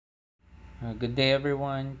Good day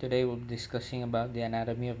everyone. Today we'll be discussing about the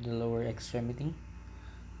anatomy of the lower extremity.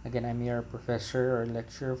 Again, I'm your professor or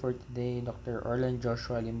lecturer for today, Dr. Orlan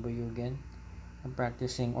Joshua Limboyugan. I'm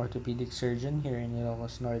practicing orthopedic surgeon here in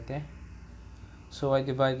Ilocos Norte. So I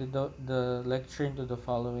divided the lecture into the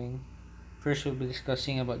following. First, we'll be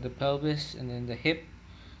discussing about the pelvis and then the hip,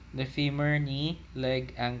 the femur, knee,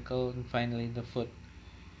 leg, ankle, and finally the foot.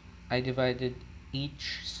 I divided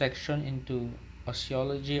each section into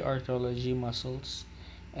osteology, arthrology, muscles,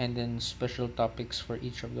 and then special topics for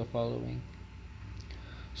each of the following.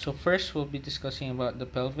 So first, we'll be discussing about the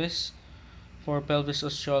pelvis. For pelvis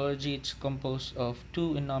osteology, it's composed of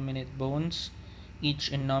two innominate bones, each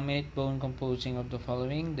innominate bone composing of the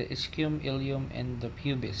following: the ischium, ilium, and the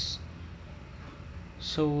pubis.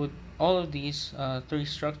 So all of these three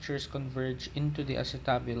structures converge into the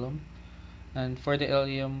acetabulum. And for the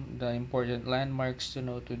ilium, the important landmarks to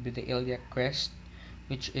note would be the iliac crest,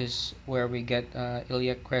 which is where we get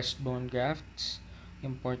iliac crest bone grafts,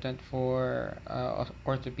 important for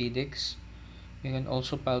orthopedics. You can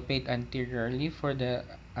also palpate anteriorly for the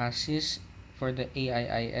ASIS, for the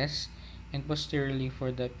AIIS, and posteriorly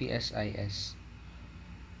for the PSIS.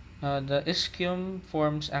 The ischium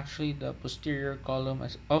forms actually the posterior column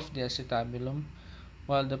of the acetabulum,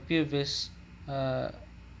 while the pubis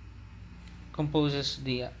composes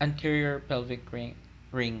the anterior pelvic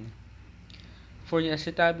ring. For the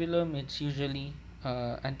acetabulum, it's usually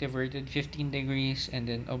anteverted 15 degrees and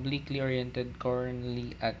then obliquely oriented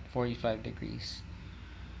coronally at 45 degrees.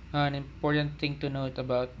 An important thing to note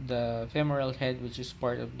about the femoral head, which is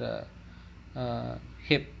part of the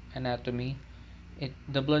hip anatomy,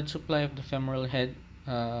 the blood supply of the femoral head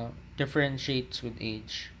differentiates with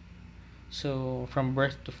age. So from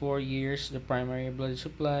birth to 4 years, the primary blood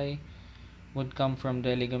supply would come from the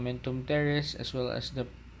ligamentum teres as well as the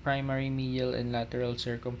primary medial and lateral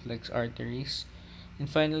circumflex arteries. And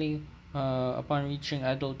finally, upon reaching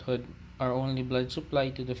adulthood, our only blood supply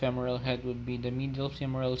to the femoral head would be the medial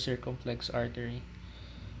femoral circumflex artery.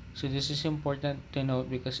 So this is important to note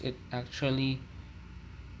because it actually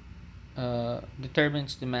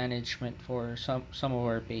determines the management for some of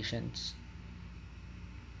our patients.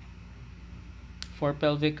 For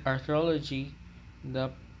pelvic arthrology,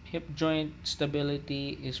 the hip joint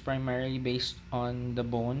stability is primarily based on the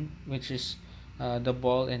bone, which is the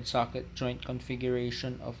ball and socket joint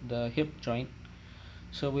configuration of the hip joint.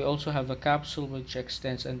 So we also have a capsule which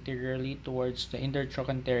extends anteriorly towards the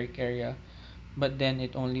intertrochanteric area, but then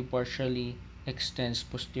it only partially extends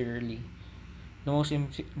posteriorly.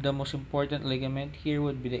 The most important ligament here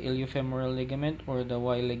would be the iliofemoral ligament or the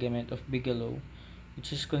Y ligament of Bigelow,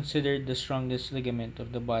 which is considered the strongest ligament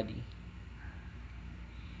of the body.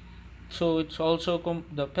 So it's also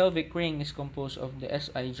the pelvic ring is composed of the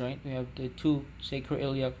SI joint. We have the two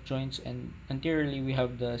sacroiliac joints, and anteriorly we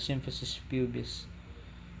have the symphysis pubis.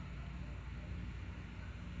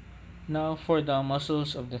 Now for the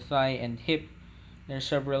muscles of the thigh and hip, there are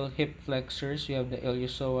several hip flexors. We have the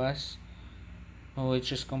iliopsoas,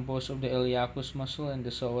 which is composed of the iliacus muscle and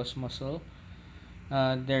the psoas muscle.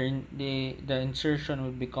 The insertion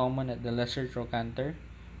would be common at the lesser trochanter.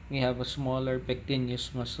 We have a smaller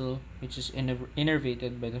pectineus muscle, which is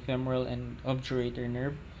innervated by the femoral and obturator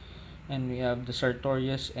nerve. And we have the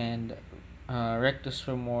sartorius and rectus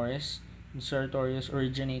femoris. The sartorius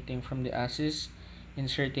originating from the ascis,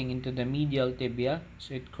 inserting into the medial tibia,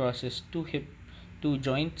 so it crosses two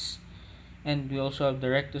joints. And we also have the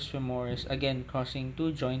rectus femoris, again crossing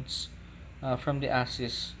two joints from the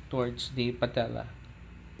ascis towards the patella.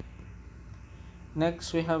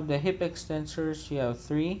 Next, we have the hip extensors. We have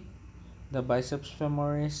three: the biceps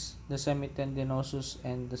femoris, the semitendinosus,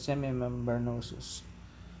 and the semimembranosus.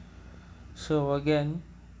 So again,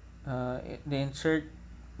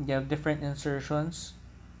 you have different insertions.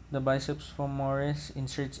 The biceps femoris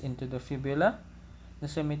inserts into the fibula. The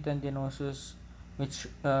semitendinosus, which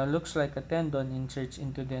looks like a tendon, inserts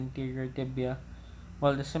into the anterior tibia,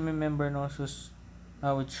 while the semimembranosus,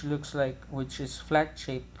 which is flat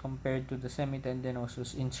shaped compared to the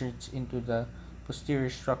semitendinosus, inserts into the posterior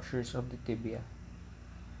structures of the tibia.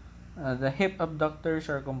 The hip abductors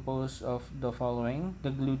are composed of the following: the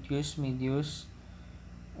gluteus medius,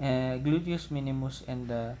 gluteus minimus, and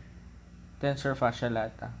the tensor fascia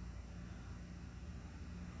lata.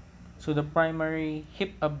 So the primary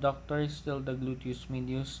hip abductor is still the gluteus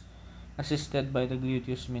medius, assisted by the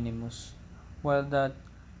gluteus minimus, while the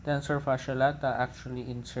tensor fascia lata actually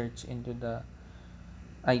inserts into the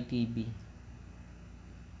ITB.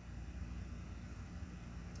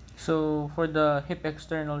 So for the hip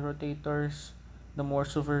external rotators, the more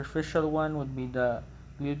superficial one would be the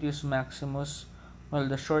gluteus maximus, Well,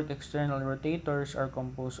 the short external rotators are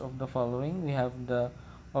composed of the following. We have the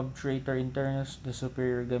obturator internus, the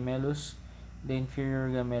superior gemellus, the inferior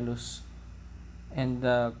gemellus, and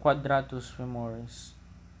the quadratus femoris.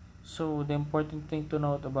 So the important thing to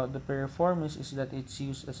note about the piriformis is that it's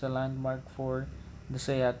used as a landmark for the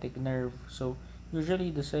sciatic nerve. So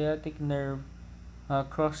usually the sciatic nerve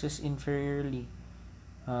crosses inferiorly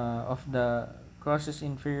of the crosses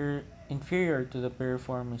inferior to the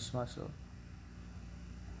piriformis muscle.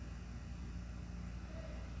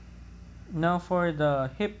 Now for the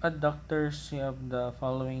hip adductors, we have the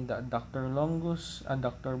following: the adductor longus,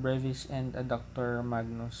 adductor brevis, and adductor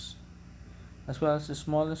magnus, as well as the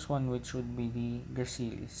smallest one, which would be the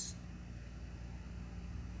gracilis.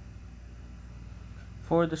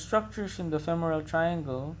 For the structures in the femoral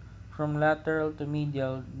triangle, from lateral to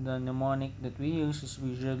medial, the mnemonic that we use is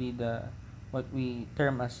usually the what we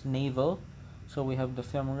term as navel. So we have the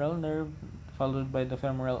femoral nerve, followed by the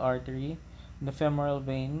femoral artery, the femoral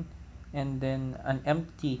vein, and then an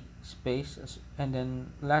empty space, and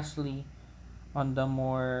then lastly, on the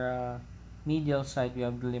more medial side, we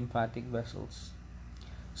have the lymphatic vessels.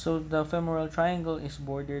 So the femoral triangle is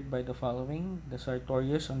bordered by the following: the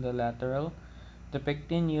sartorius on the lateral, the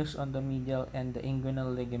pectineus on the medial, and the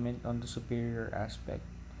inguinal ligament on the superior aspect.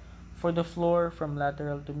 For the floor, from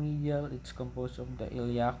lateral to medial, it's composed of the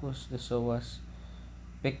iliacus, the psoas,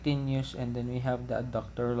 pectineus, and then we have the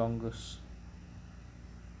adductor longus.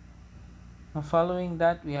 Now following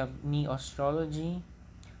that, we have knee osteology.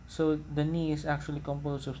 So the knee is actually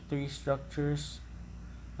composed of three structures: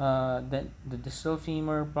 the distal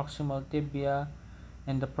femur, proximal tibia,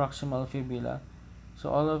 and the proximal fibula.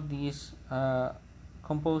 So all of these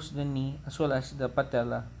compose the knee as well as the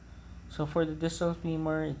patella. So for the distal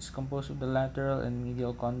femur, it's composed of the lateral and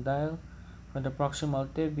medial condyle. For the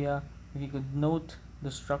proximal tibia, if you could note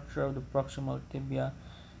the structure of the proximal tibia,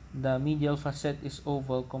 the medial facet is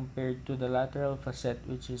oval compared to the lateral facet,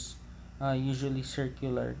 which is usually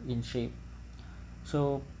circular in shape.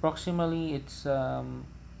 So proximally, it's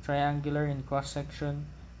triangular in cross section,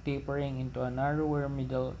 tapering into a narrower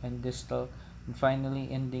middle and distal, and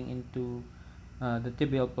finally ending into the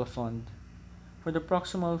tibial plafond. For the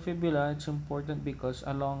proximal fibula, it's important because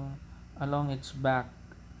along its back,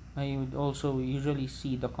 you would also usually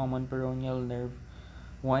see the common peroneal nerve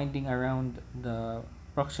winding around the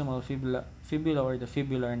proximal fibula or the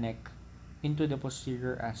fibular neck into the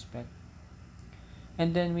posterior aspect.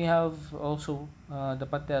 And then we have also the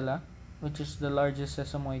patella, which is the largest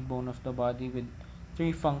sesamoid bone of the body with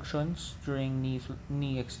three functions during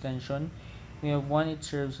knee extension. We have one, it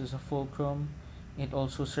serves as a fulcrum. It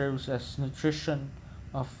also serves as nutrition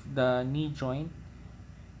of the knee joint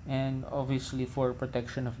and obviously for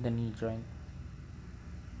protection of the knee joint.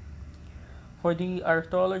 For the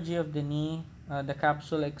arthrology of the knee, the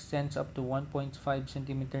capsule extends up to 1.5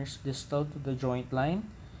 centimeters distal to the joint line.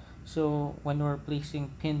 So when we're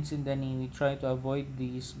placing pins in the knee, we try to avoid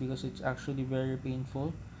these because it's actually very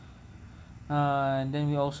painful. And then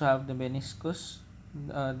we also have the meniscus.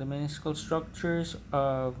 The meniscal structures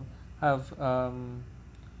have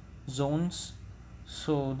zones.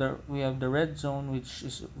 So we have the red zone, which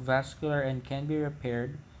is vascular and can be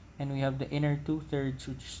repaired, and we have the inner two-thirds,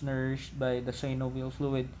 which is nourished by the synovial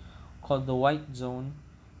fluid, called the white zone,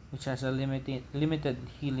 which has a limited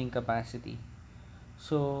healing capacity.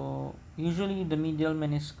 So usually the medial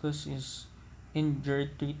meniscus is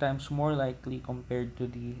injured three times more likely compared to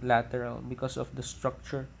the lateral because of the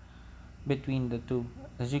structure between the two.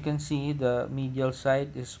 As you can see, the medial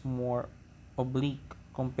side is more oblique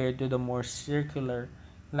compared to the more circular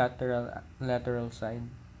lateral side.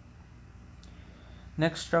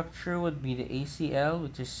 Next structure would be the ACL,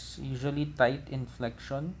 which is usually tight in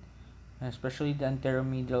flexion, especially the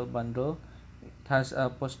anteromedial bundle. It has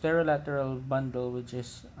a posterolateral bundle, which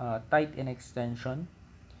is tight in extension.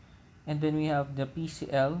 And then we have the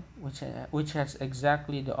PCL, which has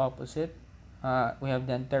exactly the opposite. We have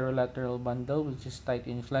the anterolateral bundle, which is tight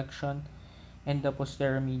in flexion, and the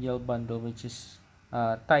posteromedial bundle, which is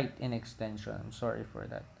tight in extension. I'm sorry for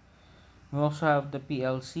that. We also have the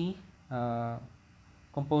PLC,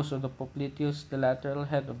 composed of the popliteus, the lateral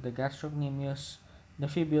head of the gastrocnemius, the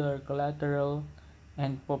fibular collateral,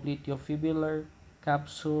 and popliteofibular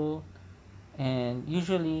capsule. And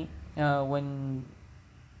usually, when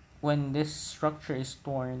this structure is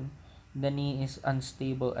torn, the knee is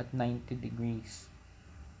unstable at 90 degrees.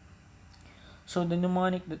 So the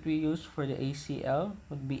mnemonic that we use for the ACL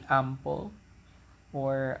would be ample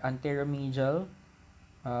or anteromedial,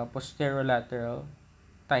 posterolateral,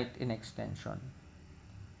 tight in extension.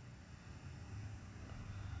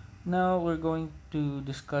 Now we're going to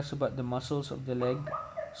discuss about the muscles of the leg.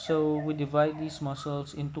 So we divide these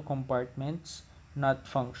muscles into compartments, not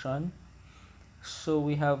function. So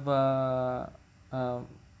we have, uh,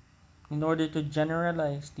 in order to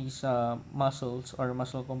generalize these muscles or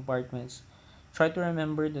muscle compartments, try to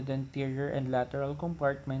remember that the anterior and lateral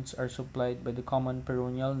compartments are supplied by the common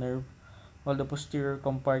peroneal nerve, while the posterior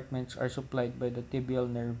compartments are supplied by the tibial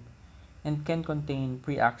nerve and can contain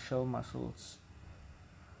preaxial muscles.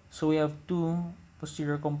 So we have two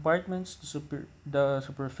posterior compartments, the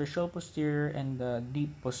superficial posterior and the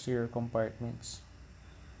deep posterior compartments.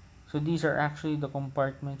 So these are actually the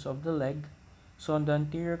compartments of the leg. So on the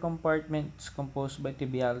anterior compartment, it's composed by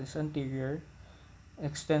tibialis anterior,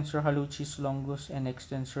 extensor hallucis longus, and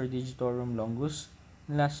extensor digitorum longus.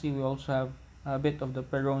 And lastly, we also have a bit of the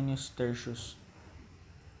peroneus tertius.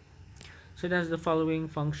 So it has the following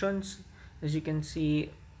functions. As you can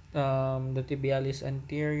see, the tibialis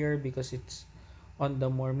anterior, because it's on the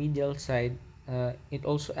more medial side, it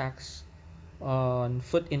also acts on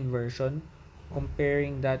foot inversion,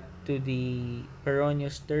 comparing that to the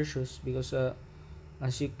peroneus tertius, because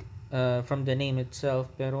as you from the name itself,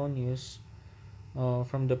 peroneus,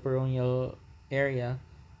 from the peroneal area,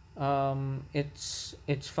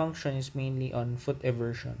 its function is mainly on foot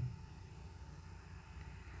eversion.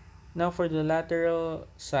 Now for the lateral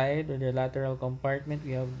side or the lateral compartment,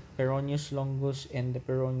 we have peroneus longus and the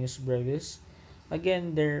peroneus brevis.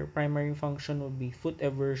 Again, their primary function would be foot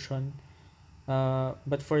eversion,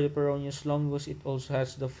 but for the peroneus longus, it also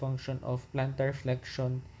has the function of plantar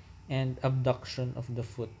flexion and abduction of the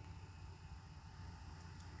foot.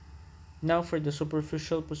 Now for the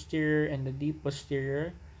superficial posterior and the deep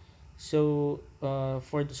posterior. So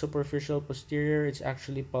for the superficial posterior, it's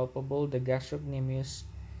actually palpable. The gastrocnemius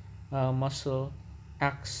muscle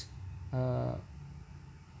acts uh,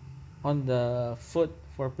 on the foot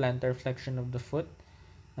for plantar flexion of the foot.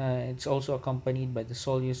 It's also accompanied by the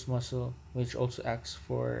soleus muscle, which also acts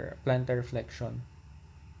for plantar flexion.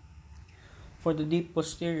 For the deep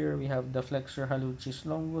posterior, we have the flexor hallucis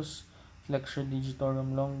longus, flexor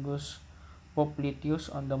digitorum longus, popliteus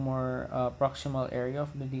on the more proximal area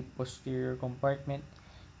of the deep posterior compartment,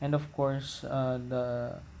 and of course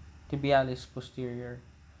the tibialis posterior.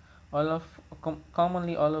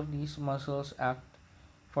 Commonly all of these muscles act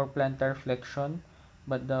for plantar flexion,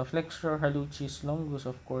 but the flexor hallucis longus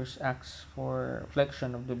of course acts for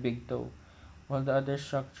flexion of the big toe, while the other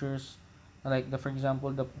structures, like the for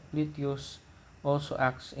example the popliteus, also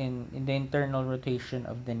acts in the internal rotation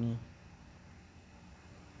of the knee.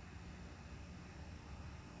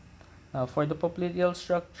 For the popliteal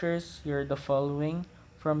structures, here are the following.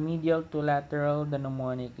 From medial to lateral, the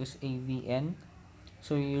mnemonic is AVN.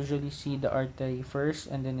 So you usually see the artery first,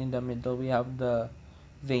 and then in the middle we have the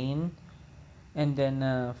vein, and then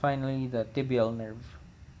finally the tibial nerve.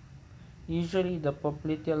 Usually the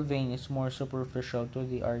popliteal vein is more superficial to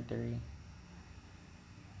the artery.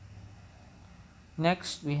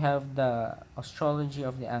 Next, we have the osteology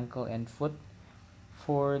of the ankle and foot.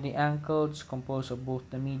 For the ankle, it's composed of both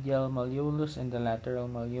the medial malleolus and the lateral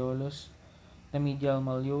malleolus. The medial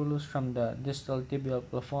malleolus from the distal tibial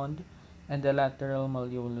plafond, and the lateral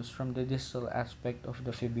malleolus from the distal aspect of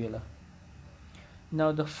the fibula.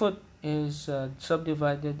 Now the foot is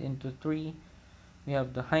subdivided into three. We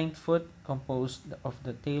have the hind foot composed of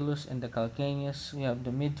the talus and the calcaneus. We have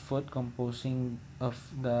the midfoot composing of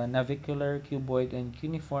the navicular, cuboid, and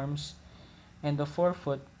cuneiforms, and the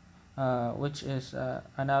forefoot, which is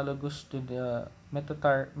analogous to the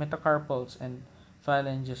metacarpals and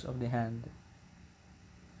phalanges of the hand.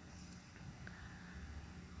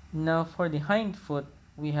 Now for the hind foot,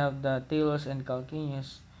 we have the talus and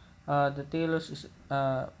calcaneus. The talus is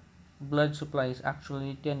blood supply is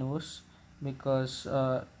actually tenuous, because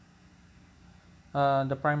the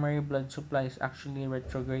primary blood supply is actually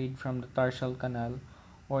retrograde from the tarsal canal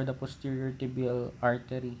or the posterior tibial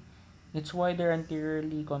artery. It's wider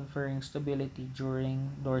anteriorly, conferring stability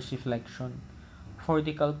during dorsiflexion. For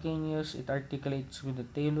the calcaneus, it articulates with the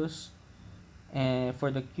talus. And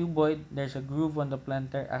for the cuboid, there's a groove on the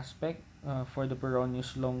plantar aspect for the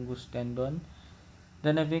peroneus longus tendon.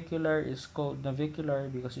 The navicular is called navicular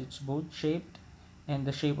because it's boat shaped, and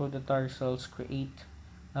the shape of the tarsals create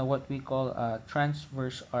what we call a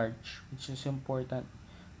transverse arch, which is important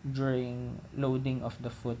during loading of the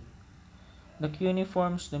foot. The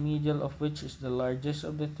cuneiforms, the medial of which is the largest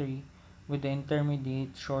of the three, with the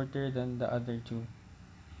intermediate shorter than the other two.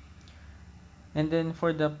 And then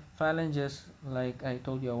for the phalanges, like I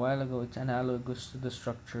told you a while ago, it's analogous to the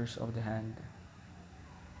structures of the hand.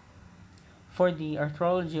 For the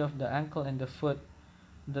arthrology of the ankle and the foot,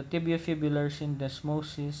 the tibiofibular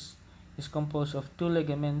syndesmosis is composed of two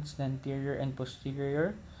ligaments, the anterior and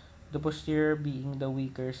posterior, the posterior being the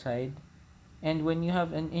weaker side. And when you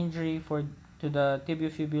have an injury to the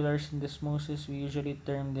tibiofibular syndesmosis, we usually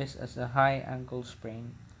term this as a high ankle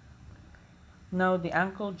sprain. Now, the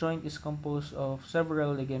ankle joint is composed of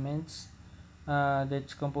several ligaments.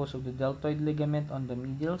 That's composed of the deltoid ligament on the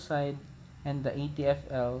medial side and the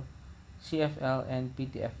ATFL, CFL, and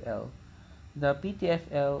PTFL. The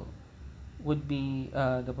PTFL would be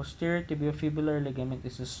the posterior tibiofibular ligament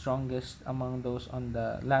is the strongest among those on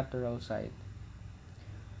the lateral side.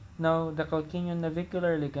 Now, the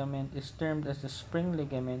calcaneonavicular ligament is termed as the spring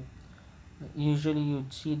ligament. Usually,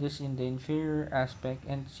 you'd see this in the inferior aspect,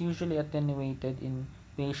 and it's usually attenuated in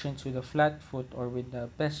patients with a flat foot or with the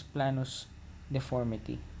pes planus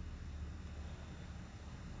deformity.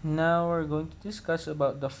 Now, we're going to discuss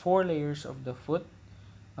about the four layers of the foot.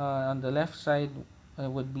 On the left side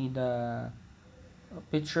would be the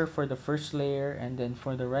picture for the first layer, and then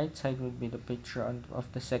for the right side would be the picture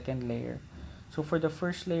of the second layer. So for the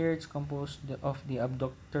first layer, it's composed of the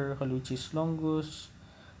abductor hallucis longus,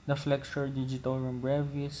 the flexor digitorum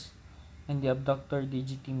brevis, and the abductor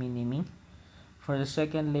digiti minimi. For the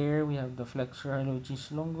second layer, we have the flexor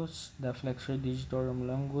hallucis longus, the flexor digitorum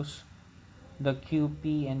longus, the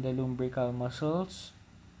QP, and the lumbrical muscles.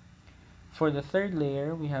 For the third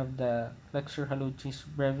layer, we have the flexor hallucis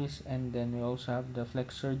brevis, and then we also have the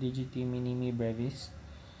flexor digiti minimi brevis.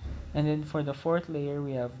 And then for the fourth layer,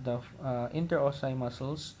 we have the interossi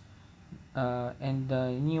muscles, and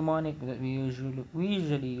the mnemonic that we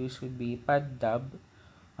usually use would be PAD-DAB,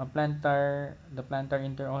 the plantar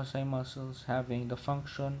interossi muscles having the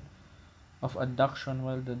function of adduction,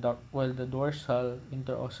 while the dorsal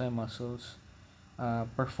interossi muscles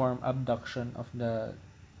perform abduction of the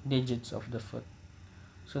digits of the foot.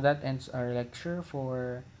 So that ends our lecture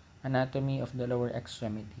for anatomy of the lower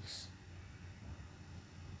extremities.